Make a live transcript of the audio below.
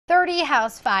30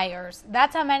 house fires.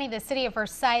 That's how many the city of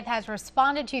Forsyth has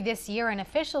responded to this year, and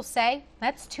officials say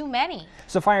that's too many.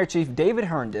 So Fire Chief David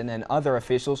Herndon and other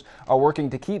officials are working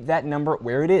to keep that number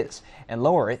where it is and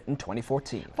lower it in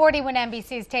 2014. 41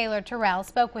 NBC's Taylor Terrell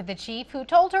spoke with the chief, who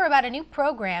told her about a new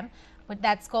program.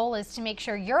 That's goal is to make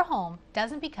sure your home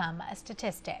doesn't become a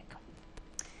statistic.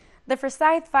 The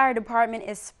Forsyth Fire Department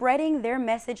is spreading their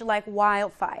message like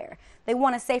wildfire. They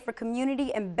want a safer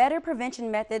community and better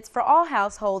prevention methods for all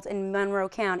households in Monroe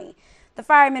County. The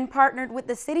firemen partnered with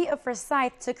the city of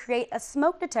Forsyth to create a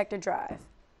smoke detector drive.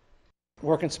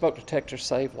 Working smoke detectors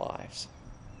save lives,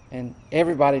 and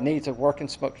everybody needs a working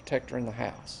smoke detector in the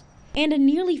house. And a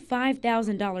nearly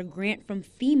 $5,000 grant from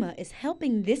FEMA is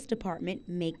helping this department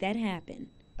make that happen.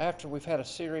 After we've had a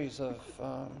series of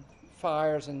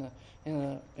fires in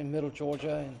Middle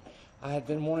Georgia, and I had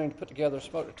been wanting to put together a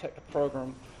smoke detector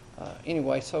program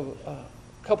so a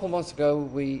couple of months ago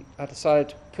I decided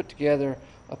to put together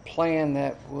a plan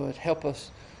that would help us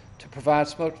to provide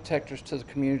smoke detectors to the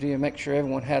community and make sure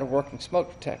everyone had a working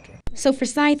smoke detector. So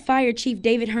Forsyth Fire Chief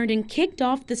David Herndon kicked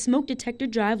off the smoke detector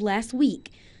drive last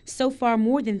week. So far,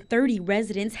 more than 30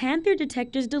 residents had their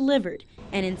detectors delivered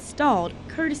and installed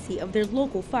courtesy of their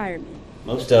local firemen.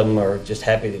 Most of them are just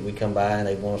happy that we come by and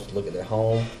they want us to look at their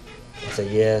home and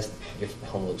say, yes, your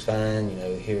home looks fine,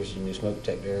 here's your new smoke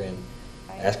detector, and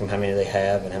ask them how many they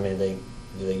have and how many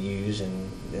do they use,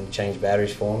 and change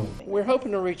batteries for them. We're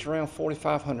hoping to reach around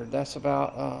 4,500. That's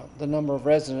about the number of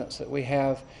residents that we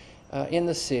have in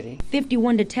the city.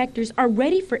 51 detectors are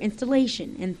ready for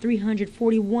installation and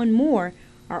 341 more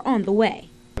are on the way.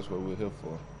 That's what we're here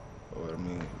for.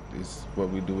 It's what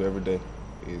we do every day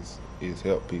is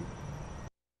help people.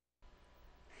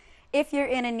 If you're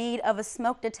in need of a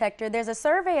smoke detector, there's a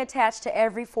survey attached to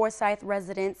every Forsyth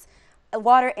resident's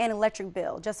water and electric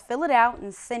bill. Just fill it out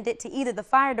and send it to either the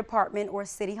fire department or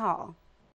City Hall.